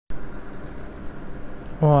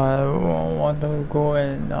Well, I want to go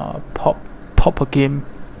and pop a game,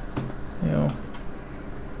 you know,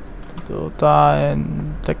 Dota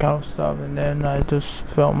and that kind of stuff. And then I just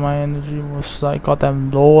felt my energy was like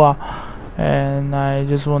goddamn low, and I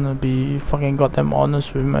just wanna be fucking goddamn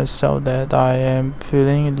honest with myself that I am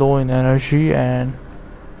feeling low in energy and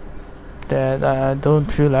that I don't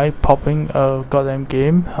feel like popping a goddamn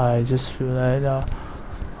game. I just feel like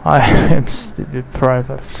I am still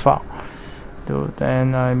deprived as fuck. Dude,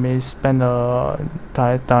 and I may spend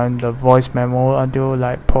time the voice memo until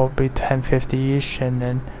like probably 10:50ish and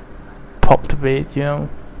then pop to bed, you know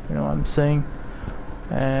what I'm saying?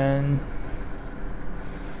 And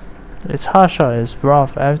it's harsh, it's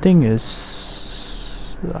rough, everything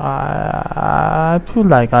is I feel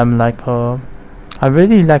like I'm like I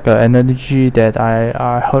really like an energy that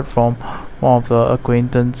I heard from one of the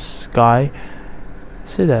acquaintance guy.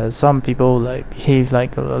 Say that some people like behave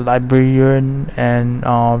like a librarian and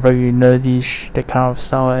very nerdish, that kind of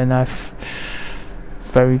style, and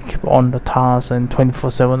very keep on the task and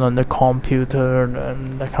 24/7 on the computer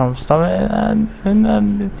and that kind of stuff, and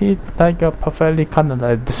it like perfectly kind of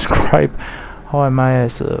like describe how am I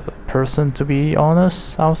as a person, to be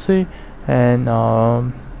honest, I'll say. And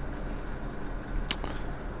I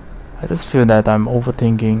just feel that I'm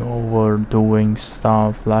overthinking, overdoing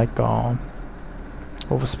stuff, like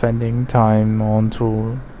overspending time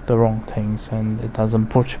onto the wrong things, and it doesn't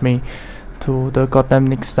push me to the goddamn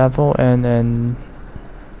next level. And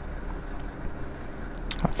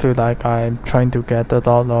I feel like I'm trying to get a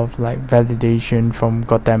lot of like validation from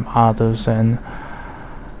goddamn others, and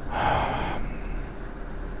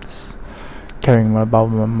caring about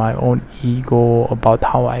my own ego, about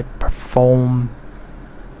how I perform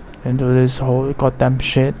into this whole goddamn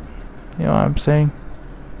shit. You know what I'm saying?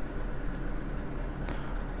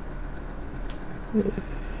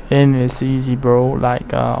 And it's easy, bro.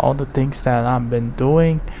 Like all the things that I've been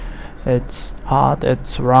doing, it's hard,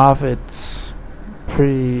 it's rough, it's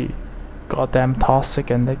pretty goddamn toxic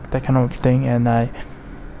and that kind of thing. And I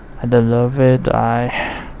don't love it.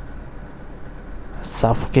 I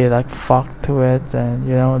suffocate like fuck to it, and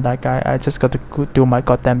you know, like I just got to do my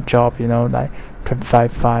goddamn job. You know, like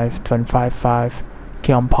 25/5, 25/5,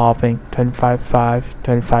 keep on popping 25/5,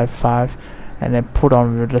 25/5. And then put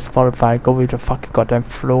on the Spotify, go with the fucking goddamn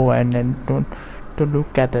flow, and then don't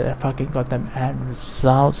look at the fucking goddamn end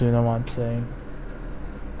results. You know what I'm saying?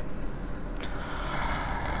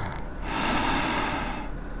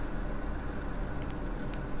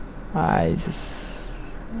 I just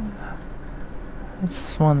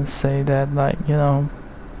want to say that, like, you know,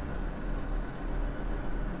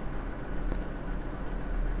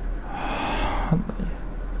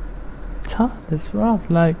 it's hard, it's rough,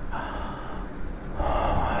 like.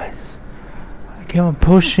 Keep on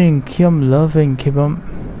pushing, keep on loving, keep on.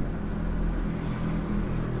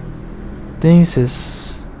 Things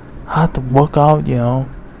is hard to work out, you know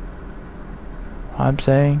what I'm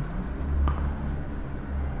saying?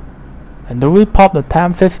 And do we pop the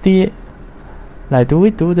 10:50? Like, do we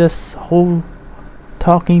do this whole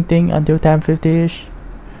talking thing until 10:50ish?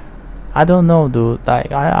 I don't know, dude.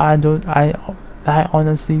 Like, I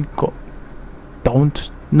honestly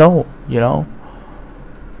don't know, you know.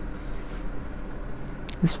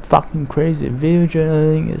 It's fucking crazy. Video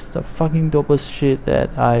journaling is the fucking dopest shit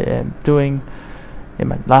that I am doing in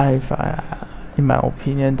my life. In my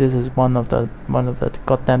opinion, this is one of the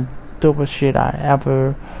goddamn dopest shit I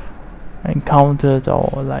ever encountered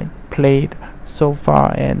or like played so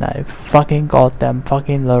far, and I fucking goddamn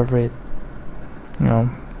fucking love it. You know,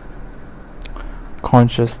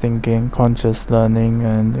 conscious thinking, conscious learning,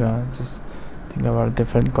 and just think about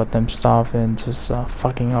different goddamn stuff, and just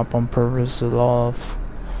fucking up on purpose. A lot of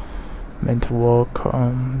mental work,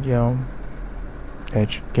 you know,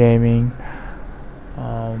 edge gaming, you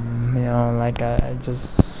know, like I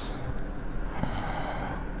just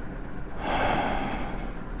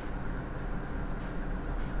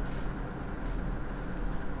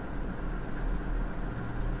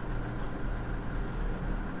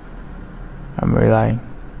I'm relying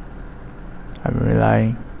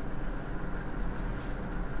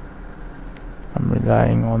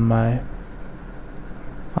on my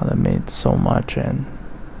other mates so much. And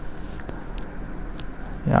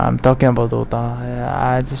yeah, I'm talking about Dota.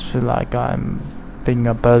 I just feel like I'm being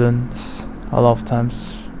a burden a lot of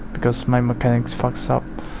times because my mechanics fucks up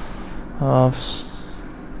a lot of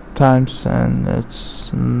times, and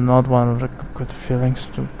it's not one of the good feelings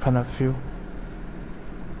to kind of feel.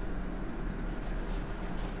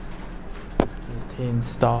 Routine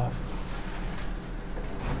stuff,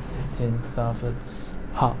 it's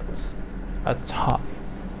hard. It's hard,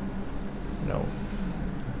 you know.